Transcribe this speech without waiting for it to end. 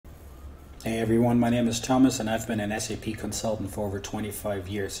Hey everyone, my name is Thomas and I've been an SAP consultant for over 25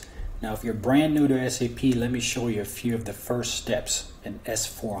 years. Now if you're brand new to SAP, let me show you a few of the first steps in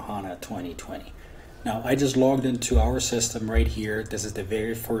S/4HANA 2020. Now I just logged into our system right here. This is the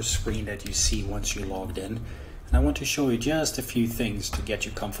very first screen that you see once you logged in. And I want to show you just a few things to get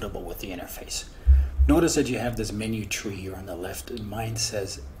you comfortable with the interface. Notice that you have this menu tree here on the left and mine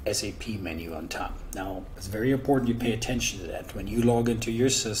says SAP Menu on top. Now it's very important you pay attention to that. When you log into your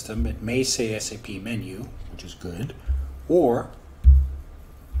system, it may say SAP Menu, which is good, or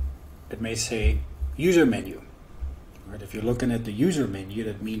it may say User Menu. Right? If you're looking at the User Menu,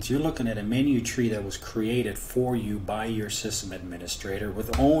 that means you're looking at a menu tree that was created for you by your system administrator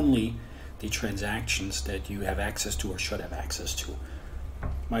with only the transactions that you have access to or should have access to.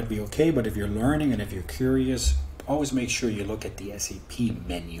 Might be okay, but if you're learning and if you're curious, always make sure you look at the SAP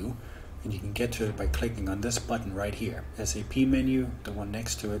menu, and you can get to it by clicking on this button right here. SAP menu, the one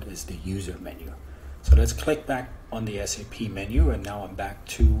next to it is the user menu. So let's click back on the SAP menu, and now I'm back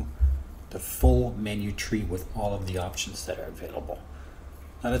to the full menu tree with all of the options that are available.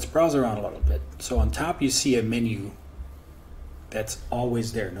 Now let's browse around a little bit. So on top you see a menu that's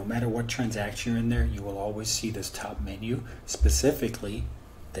always there. No matter what transaction you're in there, you will always see this top menu, specifically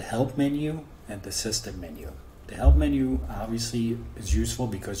the help menu and the system menu. The help menu obviously is useful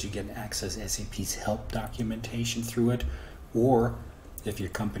because you can access SAP's help documentation through it, or if your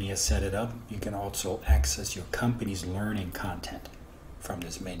company has set it up, you can also access your company's learning content from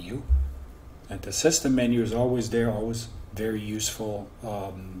this menu. And the system menu is always there, always very useful.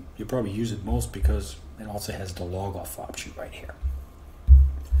 You probably use it most because it also has the log off option right here.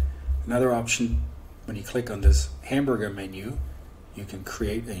 Another option, when you click on this hamburger menu, you can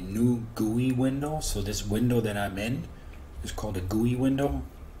create a new GUI window. So this window that I'm in is called a GUI window.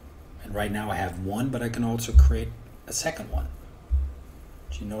 And right now I have one, but I can also create a second one.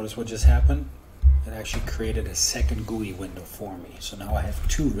 Did you notice what just happened? It actually created a second GUI window for me. So now I have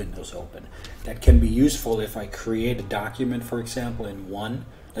two windows open. That can be useful if I create a document, for example, in one.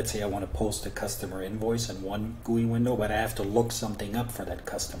 Let's say I want to post a customer invoice in one GUI window, but I have to look something up for that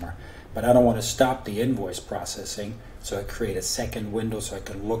customer. But I don't want to stop the invoice processing, so I create a second window so I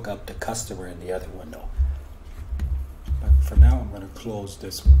can look up the customer in the other window. But for now, I'm going to close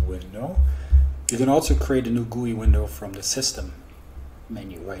this window. You can also create a new GUI window from the system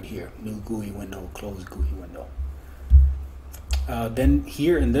menu right here. New GUI window, close GUI window. Then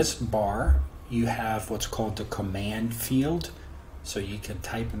here in this bar, you have what's called the command field. So you can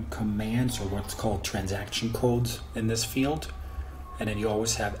type in commands or what's called transaction codes in this field. And then you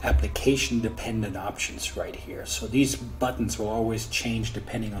always have application dependent options right here. So these buttons will always change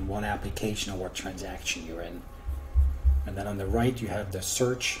depending on what application or what transaction you're in. And then on the right you have the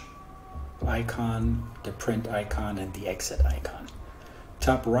search icon, the print icon, and the exit icon.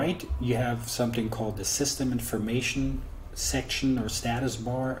 Top right you have something called the system information section or status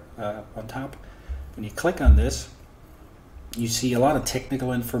bar on top. When you click on this, you see a lot of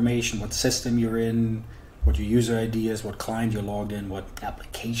technical information, what system you're in, what your user ID is, what client you're logged in, what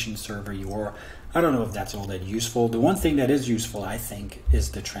application server you are. I don't know if that's all that useful. The one thing that is useful, I think,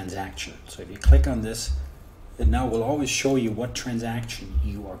 is the transaction. So if you click on this, it now will always show you what transaction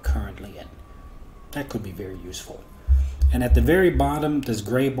you are currently in. That could be very useful. And at the very bottom, this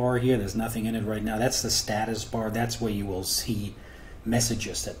gray bar here, there's nothing in it right now. That's the status bar. That's where you will see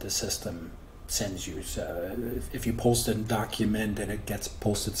messages that the system sends you. So if you post a document and it gets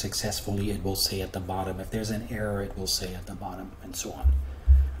posted successfully, it will say at the bottom. If there's an error, it will say at the bottom, and so on.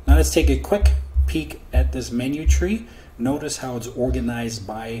 Now let's take a quick peek at this menu tree. Notice how it's organized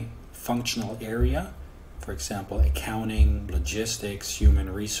by functional area. For example, accounting, logistics, human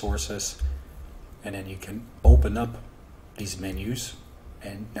resources. And then you can open up these menus,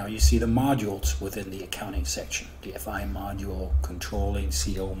 and now you see the modules within the accounting section. The FI module, controlling,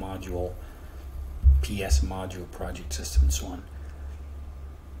 CO module, PS module, project system, and so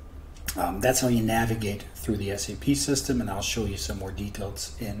on. That's how you navigate through the SAP system, and I'll show you some more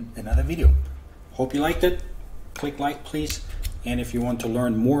details in another video. Hope you liked it. Click like, please. And if you want to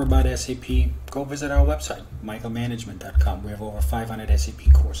learn more about SAP, go visit our website, michaelmanagement.com. We have over 500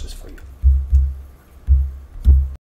 SAP courses for you.